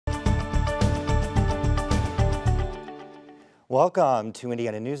Welcome to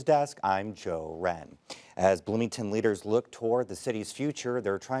Indiana News Desk. I'm Joe Wren. As Bloomington leaders look toward the city's future,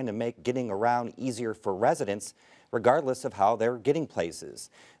 they're trying to make getting around easier for residents, regardless of how they're getting places.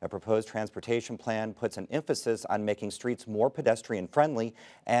 A proposed transportation plan puts an emphasis on making streets more pedestrian-friendly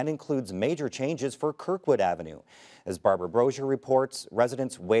and includes major changes for Kirkwood Avenue. As Barbara Brosier reports,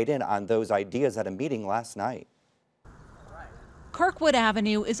 residents weighed in on those ideas at a meeting last night. Kirkwood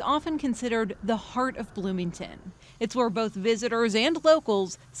Avenue is often considered the heart of Bloomington. It's where both visitors and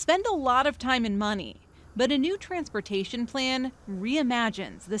locals spend a lot of time and money. But a new transportation plan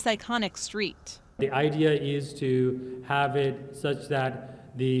reimagines this iconic street. The idea is to have it such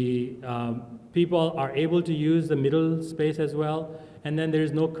that the people are able to use the middle space as well, and then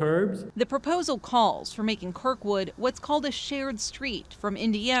there's no curbs. The proposal calls for making Kirkwood what's called a shared street from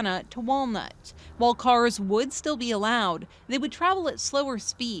Indiana to Walnut. While cars would still be allowed, they would travel at slower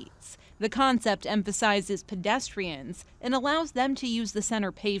speeds. The concept emphasizes pedestrians and allows them to use the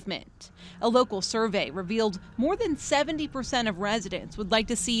center pavement. A local survey revealed more than 70% of residents would like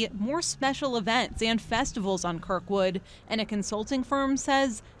to see more special events and festivals on Kirkwood, and a consulting firm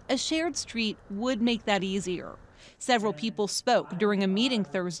says a shared street would make that easier. Several people spoke during a meeting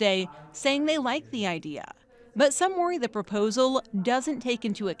Thursday saying they like the idea. But some worry the proposal doesn't take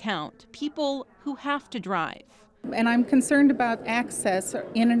into account people who have to drive. And I'm concerned about access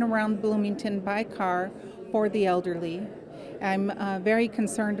in and around Bloomington by car for the elderly. I'm very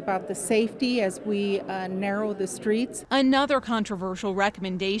concerned about the safety as we narrow the streets. Another controversial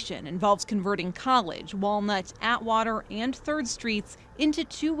recommendation involves converting College, Walnut, Atwater, and 3rd Streets into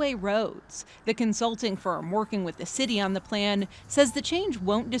two-way roads. The consulting firm working with the city on the plan says the change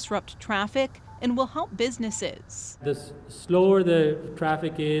won't disrupt traffic and will help businesses. The slower the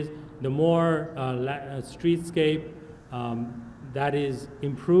traffic is, the more streetscape that is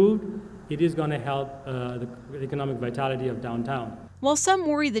improved, it is going to help the economic vitality of downtown. While some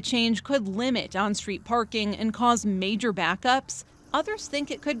worry the change could limit on-street parking and cause major backups, others think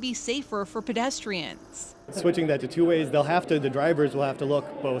it could be safer for pedestrians. Switching that to two ways, the drivers will have to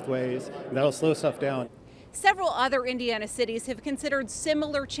look both ways. That'll slow stuff down. Several other Indiana cities have considered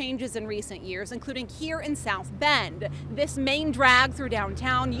similar changes in recent years, including here in South Bend. This main drag through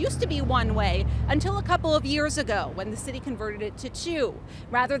downtown used to be one way until a couple of years ago when the city converted it to two.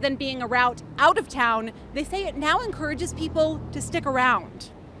 Rather than being a route out of town, they say it now encourages people to stick around.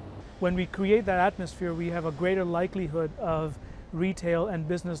 When we create that atmosphere, we have a greater likelihood of retail and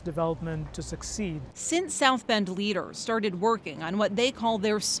business development to succeed. Since South Bend leaders started working on what they call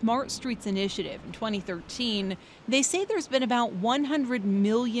their Smart Streets initiative in 2013, they say there's been about $100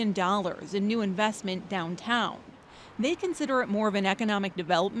 million in new investment downtown. They consider it more of an economic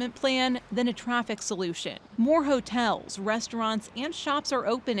development plan than a traffic solution. More hotels, restaurants, and shops are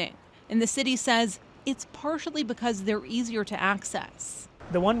opening, and the city says it's partially because they're easier to access.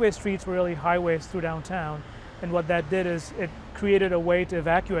 The one-way streets were really highways through downtown, and what that did is it created a way to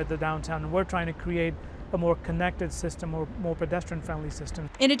evacuate the downtown, and we're trying to create a more connected system, or more pedestrian-friendly system.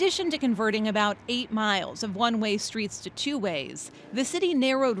 In addition to converting about 8 miles of one-way streets to two-ways, the city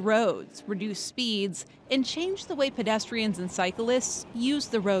narrowed roads, reduced speeds, and changed the way pedestrians and cyclists use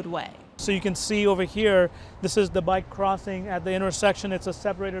the roadway. So you can see over here, this is the bike crossing at the intersection. It's a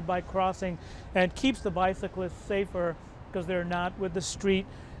separated bike crossing, and it keeps the bicyclists safer because they're not with the street,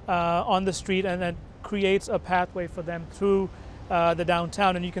 on the street, and then creates a pathway for them through the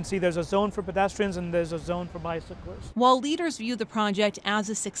downtown. And you can see there's a zone for pedestrians and there's a zone for bicyclists. While leaders view the project as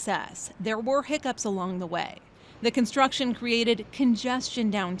a success, there were hiccups along the way. The construction created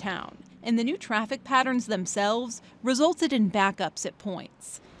congestion downtown, and the new traffic patterns themselves resulted in backups at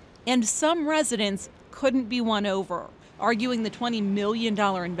points. And some residents couldn't be won over, arguing the $20 million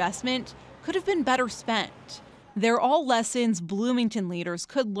investment could have been better spent. They're all lessons Bloomington leaders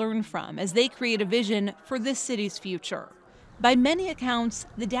could learn from as they create a vision for this city's future. By many accounts,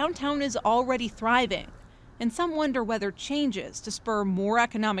 the downtown is already thriving, and some wonder whether changes to spur more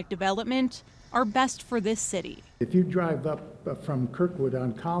economic development are best for this city. If you drive up from Kirkwood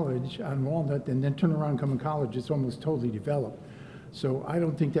on College, on Walnut, and then turn around coming College, it's almost totally developed. So I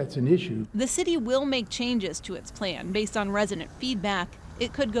don't think that's an issue. The city will make changes to its plan based on resident feedback.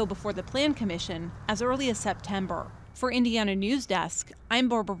 It could go before the Plan Commission as early as September. For Indiana News Desk, I'm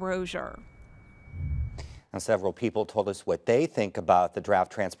Barbara Brosier. Now, several people told us what they think about the draft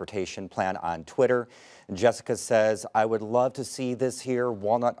transportation plan on Twitter. Jessica says, I would love to see this here.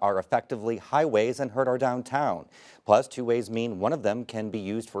 Walnut are effectively highways and hurt our downtown. Plus, two ways mean one of them can be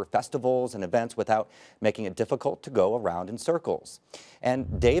used for festivals and events without making it difficult to go around in circles.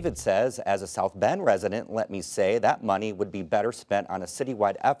 And David says, as a South Bend resident, let me say that money would be better spent on a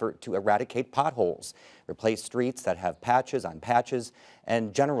citywide effort to eradicate potholes, replace streets that have patches on patches,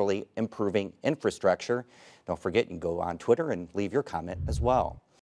 and generally improving infrastructure. Don't forget, you can go on Twitter and leave your comment as well.